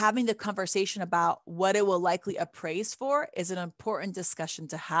having the conversation about what it will likely appraise for is an important discussion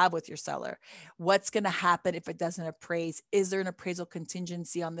to have with your seller. What's going to happen if it doesn't appraise? Is there an appraisal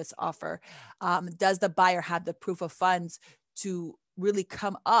contingency on this offer? Does the buyer have the proof of funds to really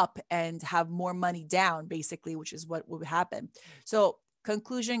come up and have more money down, basically, which is what would happen. So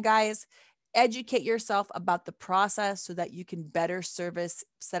conclusion, guys, educate yourself about the process so that you can better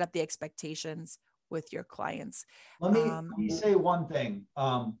set up the expectations with your clients. Let me say one thing.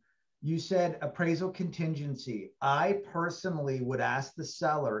 You said appraisal contingency. I personally would ask the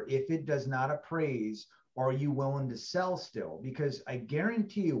seller, if it does not appraise, are you willing to sell still? Because I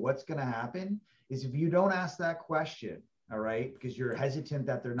guarantee you what's going to happen is, if you don't ask that question, all right, because you're hesitant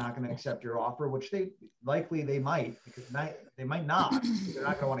that they're not going to accept your offer, which they might, because they might not, because they're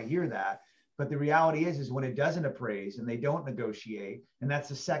not going to want to hear that. But the reality is when it doesn't appraise and they don't negotiate, and that's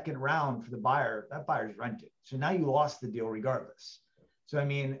the second round for the buyer, that buyer's rented. So now you lost the deal regardless. So, I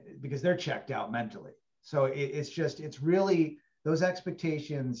mean, because they're checked out mentally. So it's really those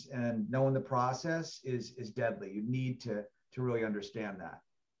expectations, and knowing the process is deadly. You need to really understand that.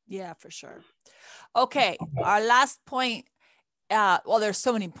 Yeah, for sure. Okay. Our last point. Well, there's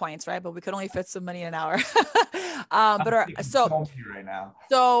so many points, right? But we could only fit so many in an hour. So many right now.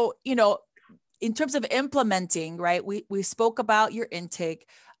 So, in terms of implementing, right? We spoke about your intake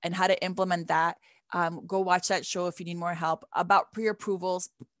and how to implement that. Go watch that show if you need more help about pre-approvals.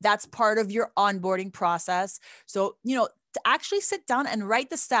 That's part of your onboarding process. So, to actually sit down and write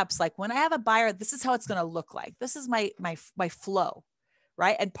the steps, like when I have a buyer, this is how it's going to look like. This is my flow,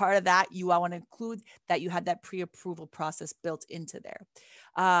 right? And part of that, I want to include that you had that pre-approval process built into there.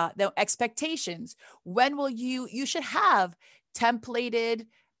 The expectations, when will you should have templated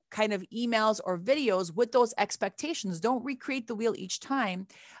kind of emails or videos with those expectations. Don't recreate the wheel each time,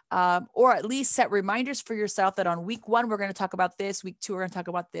 or at least set reminders for yourself that on week 1, we're going to talk about this, week 2, we're going to talk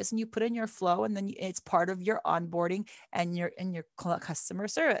about this, and you put in your flow, and then it's part of your onboarding and your customer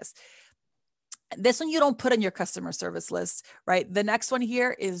service. This one you don't put in your customer service list, right? The next one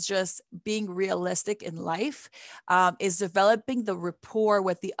here is just being realistic in life, is developing the rapport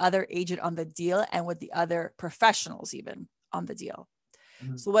with the other agent on the deal and with the other professionals even on the deal.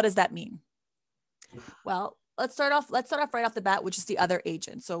 So what does that mean? Well, let's start off right off the bat, which is the other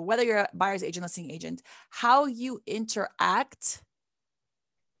agent. So whether you're a buyer's agent, listing agent, how you interact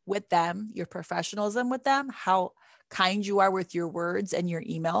with them, your professionalism with them, how kind you are with your words and your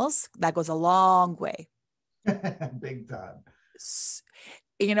emails, that goes a long way. Big time.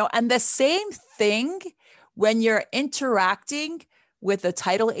 And the same thing when you're interacting with the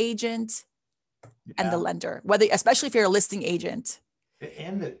title agent and the lender, especially if you're a listing agent.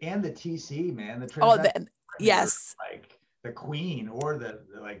 And the TC, man, the transaction. Yes, like the queen or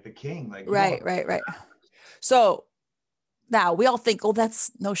the king, like right. So now we all think, oh,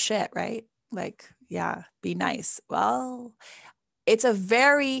 that's no shit, right? Like, yeah, be nice. Well, it's a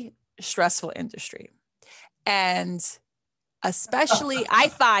very stressful industry, and especially I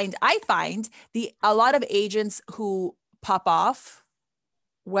find a lot of agents who pop off,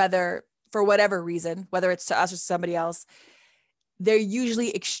 whether for whatever reason, whether it's to us or somebody else, they're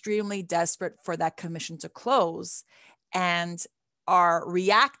usually extremely desperate for that commission to close and are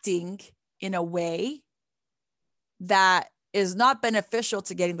reacting in a way that is not beneficial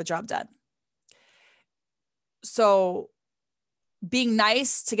to getting the job done. So being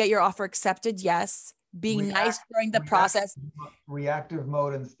nice to get your offer accepted, yes. Being nice during the process. Reactive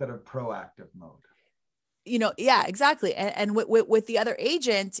mode instead of proactive mode. Yeah, exactly. And with the other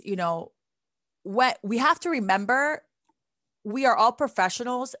agent, what we have to remember, we are all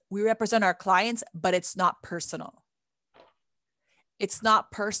professionals. We represent our clients, but it's not personal. It's not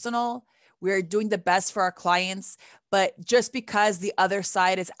personal. We're doing the best for our clients, but just because the other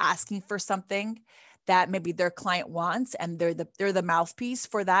side is asking for something that maybe their client wants and they're the mouthpiece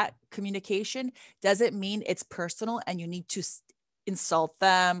for that communication, doesn't mean it's personal and you need to insult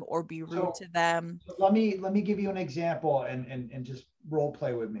them or be rude to them. So let me give you an example and just role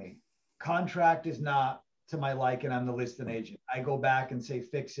play with me. Contract is not to my liking. I'm the listing agent. I go back and say,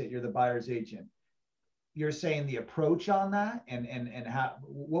 fix it. You're the buyer's agent. You're saying the approach on that and how,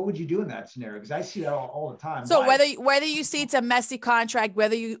 what would you do in that scenario? Because I see that all the time. So whether you see it's a messy contract,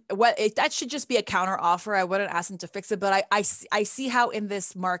 that should just be a counter offer. I wouldn't ask them to fix it, but I see how in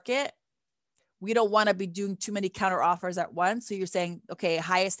this market, we don't want to be doing too many counter offers at once. So you're saying, okay,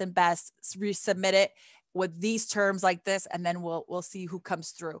 highest and best, resubmit it with these terms like this, and then we'll see who comes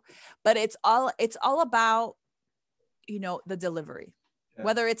through. But it's all about, the delivery,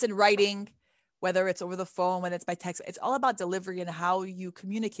 whether it's in writing, whether it's over the phone, whether it's by text. It's all about delivery and how you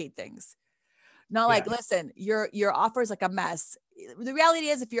communicate things. Not like, listen, your offer is like a mess. The reality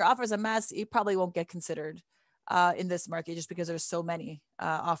is, if your offer is a mess, it probably won't get considered in this market just because there's so many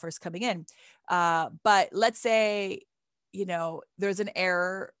offers coming in. But let's say, there's an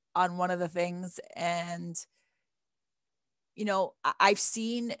error on one of the things, and, I've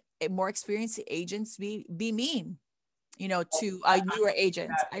seen more experienced agents be mean, to a newer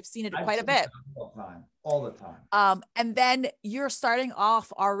agent. I've seen it quite a bit. All the time. And then you're starting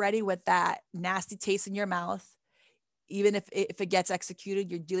off already with that nasty taste in your mouth. Even if it gets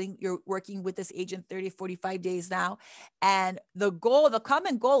executed, you're working with this agent 30, 45 days now. And the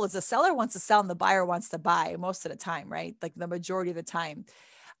common goal is the seller wants to sell and the buyer wants to buy most of the time, right? Like the majority of the time.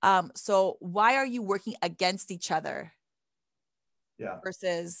 So why are you working against each other? Yeah.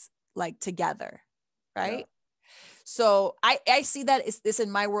 Versus like together, right? Yeah. So I see that it's this in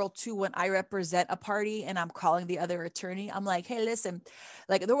my world too. When I represent a party and I'm calling the other attorney, I'm like, hey, listen,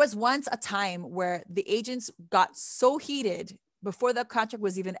 like there was once a time where the agents got so heated before the contract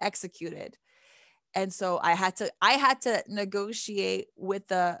was even executed. And so I had to negotiate with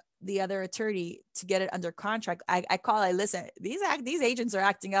the other attorney to get it under contract. I listen, these agents are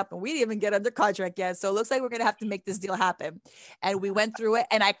acting up and we didn't even get under contract yet. So it looks like we're going to have to make this deal happen. And we went through it.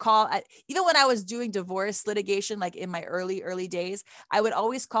 And even when I was doing divorce litigation, like in my early days, I would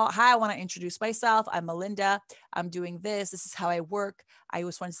always call, hi, I want to introduce myself. I'm Melinda. I'm doing this. This is how I work. I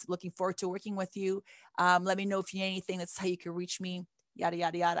was once looking forward to working with you. Let me know if you need anything. That's how you can reach me. Yada,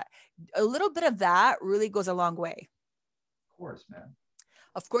 yada, yada. A little bit of that really goes a long way. Of course, man.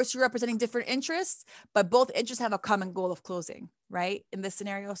 Of course, you're representing different interests, but both interests have a common goal of closing, right? In this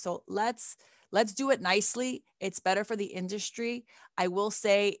scenario. So let's do it nicely. It's better for the industry. I will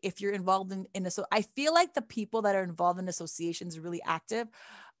say if you're involved in this, so I feel like the people that are involved in associations really active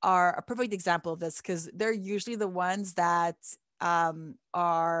are a perfect example of this because they're usually the ones that have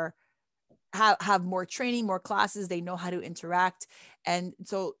more training, more classes. They know how to interact. And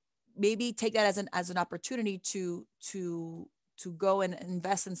so maybe take that as an opportunity to go and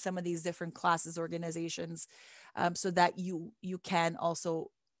invest in some of these different classes, organizations, so that you can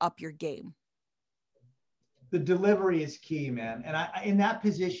also up your game. The delivery is key, man. And in that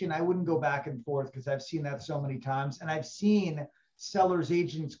position, I wouldn't go back and forth because I've seen that so many times. And I've seen sellers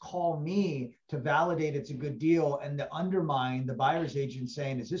agents call me to validate it's a good deal and to undermine the buyer's agent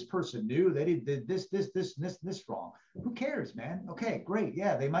saying, is this person new? They did this wrong. Who cares, man? Okay, great.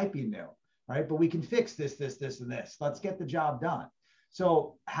 Yeah, they might be new. Right? But we can fix this, and this. Let's get the job done.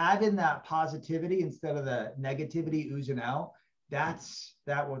 So having that positivity instead of the negativity oozing out, that's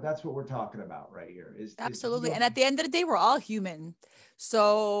what we're talking about right here. Absolutely. And at the end of the day, we're all human.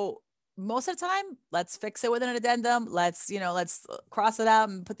 So most of the time, let's fix it with an addendum. Let's cross it out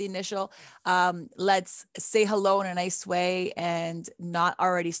and put the initial. Let's say hello in a nice way and not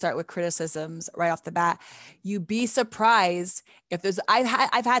already start with criticisms right off the bat. You'd be surprised if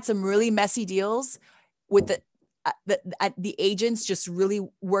I've had some really messy deals with the agents just really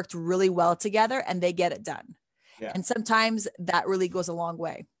worked really well together and they get it done. Yeah. And sometimes that really goes a long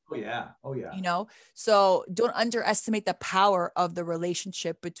way. Oh yeah. So don't underestimate the power of the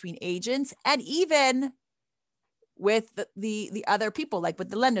relationship between agents and even with the other people, like with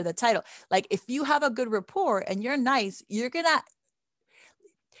the lender, the title. Like if you have a good rapport and you're nice,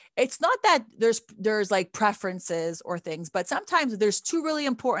 it's not that there's like preferences or things, but sometimes there's two really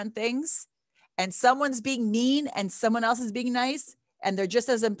important things and someone's being mean and someone else is being nice and they're just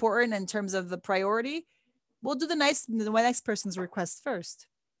as important in terms of the priority. We'll do the next person's request first.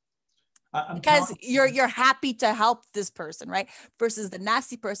 Because you're happy to help this person, right? Versus the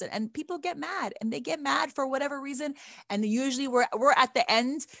nasty person. And people get mad and they get mad for whatever reason. And usually we're at the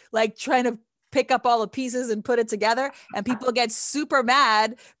end, like trying to pick up all the pieces and put it together. And people get super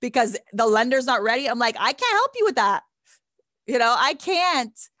mad because the lender's not ready. I'm like, I can't help you with that. I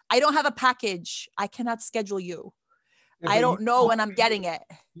can't. I don't have a package. I cannot schedule you. Yeah, I don't know when I'm getting it.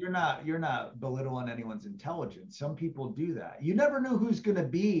 You're not belittling anyone's intelligence. Some people do that. You never know who's going to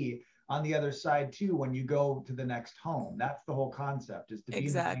be on the other side too when you go to the next home. That's the whole concept, is to be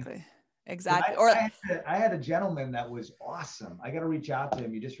exactly. I had a gentleman that was awesome. I got to reach out to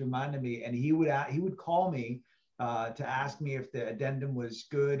him. You just reminded me, and he would call me to ask me if the addendum was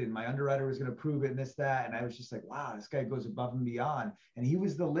good and my underwriter was going to prove it and that. And I was just like, wow, this guy goes above and beyond. And he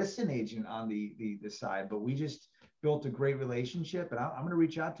was the listen agent on the side, but we just built a great relationship. And I'm going to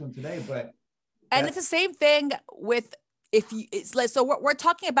reach out to him today. And it's the same thing with so we're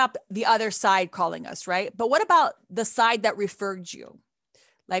talking about the other side calling us, right? But what about the side that referred you?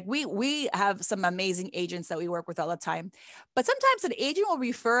 Like we have some amazing agents that we work with all the time, but sometimes an agent will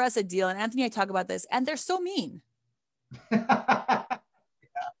refer us a deal. And Anthony, I talk about this, and they're so mean.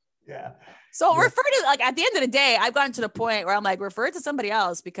 Yeah. So refer to, like, at the end of the day, I've gotten to the point where I'm like, refer it to somebody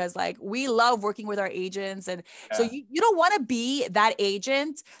else, because like we love working with our agents. And so you don't want to be that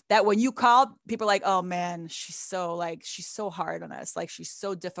agent that when you call, people are like, oh man, she's so hard on us. Like she's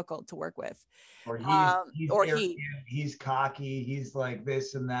so difficult to work with. Or he's cocky. He's like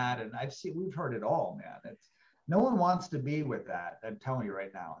this and that. And we've heard it all, man. no one wants to be with that. I'm telling you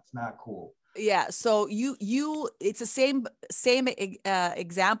right now, it's not cool. Yeah. So it's the same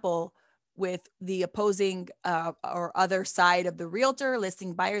example with the opposing or other side of the realtor,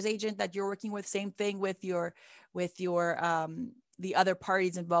 listing buyer's agent that you're working with. Same thing with your the other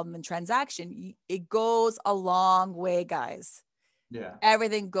parties involved in the transaction. It goes a long way, guys. Yeah.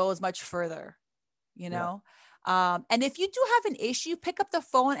 Everything goes much further, you know? Yeah. And if you do have an issue, pick up the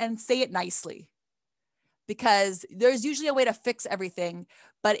phone and say it nicely, because there's usually a way to fix everything.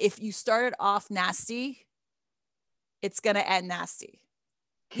 But if you started off nasty, it's going to end nasty.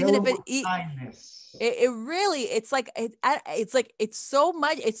 Even if kindness. It really, it's like it's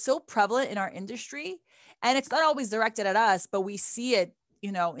so prevalent in our industry, and it's not always directed at us, but we see it,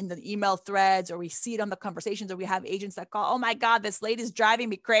 you know, in the email threads, or we see it on the conversations, or we have agents that call, oh my God, this lady's driving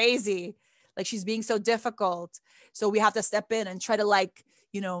me crazy. Like, she's being so difficult. So we have to step in and try to, like,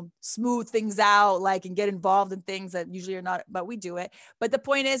 you know, smooth things out, like, and get involved in things that usually are not, but we do it. But the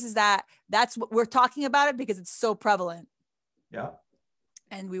point is that that's what we're talking about, it because it's so prevalent. Yeah.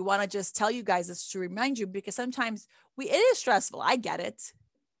 And we want to just tell you guys this to remind you, because sometimes it is stressful. I get it,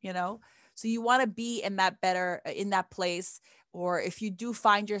 you know? So you want to be in that place. Or if you do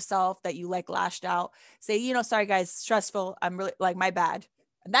find yourself that you like lashed out, say, you know, sorry guys, stressful. I'm really, like, my bad.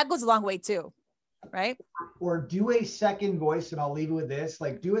 And that goes a long way too. Right. Or do a second voice, and I'll leave you with this,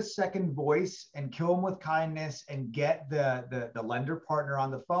 like, do a second voice and kill them with kindness, and get the lender partner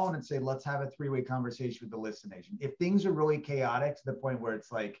on the phone and say, let's have a 3-way conversation with the listing agent. If things are really chaotic to the point where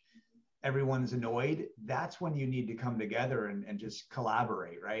it's like everyone's annoyed, that's when you need to come together and just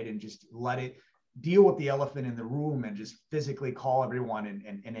collaborate, right? And just let it deal with the elephant in the room, and just physically call everyone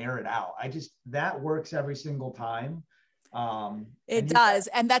and air it out. That works every single time. It does.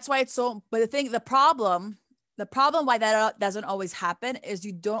 And that's why it's so, but the problem why that doesn't always happen is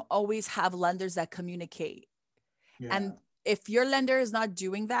you don't always have lenders that communicate. Yeah. And if your lender is not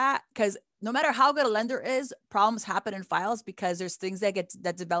doing that, because no matter how good a lender is, problems happen in files, because there's things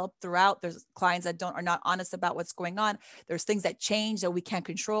that develop throughout. There's clients that are not honest about what's going on. There's things that change that we can't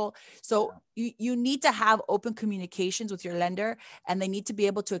control. So you need to have open communications with your lender, and they need to be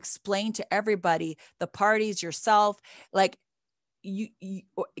able to explain to everybody, the parties, yourself, like, you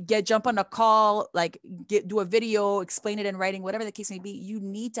jump on a call, like do a video, explain it in writing, whatever the case may be. You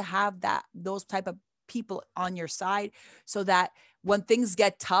need to have those type of people on your side, so that when things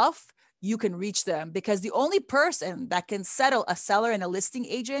get tough, you can reach them, because the only person that can settle a seller and a listing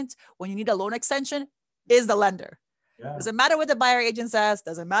agent when you need a loan extension is the lender. Yeah. Doesn't matter what the buyer agent says,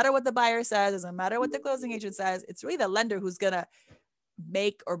 doesn't matter what the buyer says, doesn't matter what the closing agent says. It's really the lender who's gonna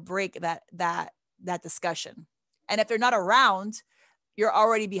make or break that discussion. And if they're not around, you're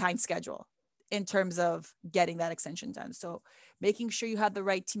already behind schedule in terms of getting that extension done. So making sure you have the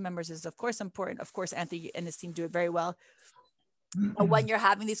right team members is, of course, important. Of course, Anthony and his team do it very well. But when you're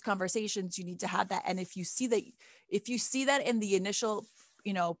having these conversations, you need to have that. And if you see that in the initial,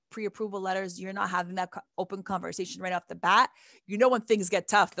 you know, pre-approval letters, you're not having that open conversation right off the bat, you know, when things get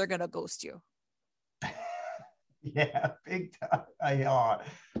tough, they're going to ghost you. Yeah, big time. I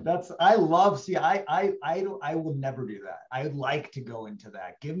will never do that. I would like to go into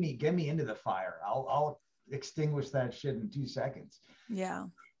that. Get me into the fire. I'll extinguish that shit in 2 seconds. Yeah.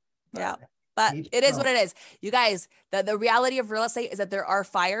 Yeah. But it is what it is. You guys, the reality of real estate is that there are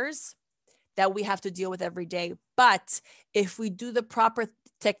fires that we have to deal with every day. But if we do the proper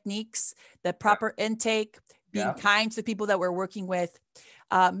techniques, the proper intake, being kind to the people that we're working with,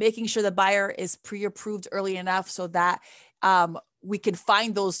 making sure the buyer is pre-approved early enough so that we can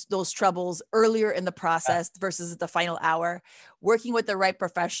find those troubles earlier in the process versus the final hour, working with the right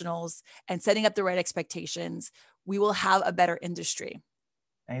professionals and setting up the right expectations, we will have a better industry.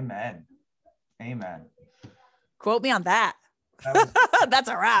 Amen. Amen. Quote me on that. That's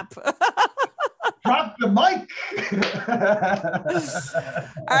a wrap. Drop the mic.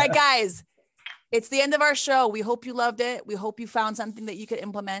 All right, guys. It's the end of our show. We hope you loved it. We hope you found something that you could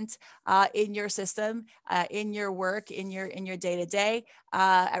implement in your system, in your work, in your day-to-day.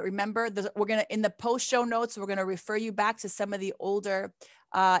 Remember, we're gonna, in the post show notes, we're gonna refer you back to some of the older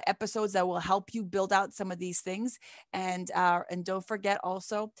episodes that will help you build out some of these things. And don't forget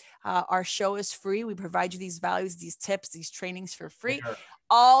also, our show is free. We provide you these values, these tips, these trainings for free. Sure.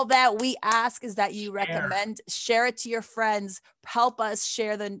 All that we ask is that you recommend, share it to your friends, help us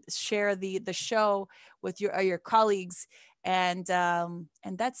share the show with your colleagues. And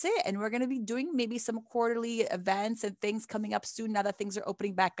that's it. And we're going to be doing maybe some quarterly events and things coming up soon now that things are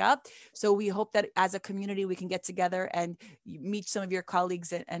opening back up. So we hope that as a community, we can get together and meet some of your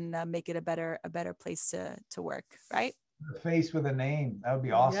colleagues and make it a better place to work. Right. A face with a name. That would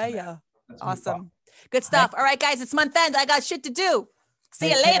be awesome. Yeah. Awesome. Good stuff. All right, guys, it's month end. I got shit to do. See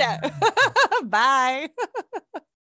you later. Bye.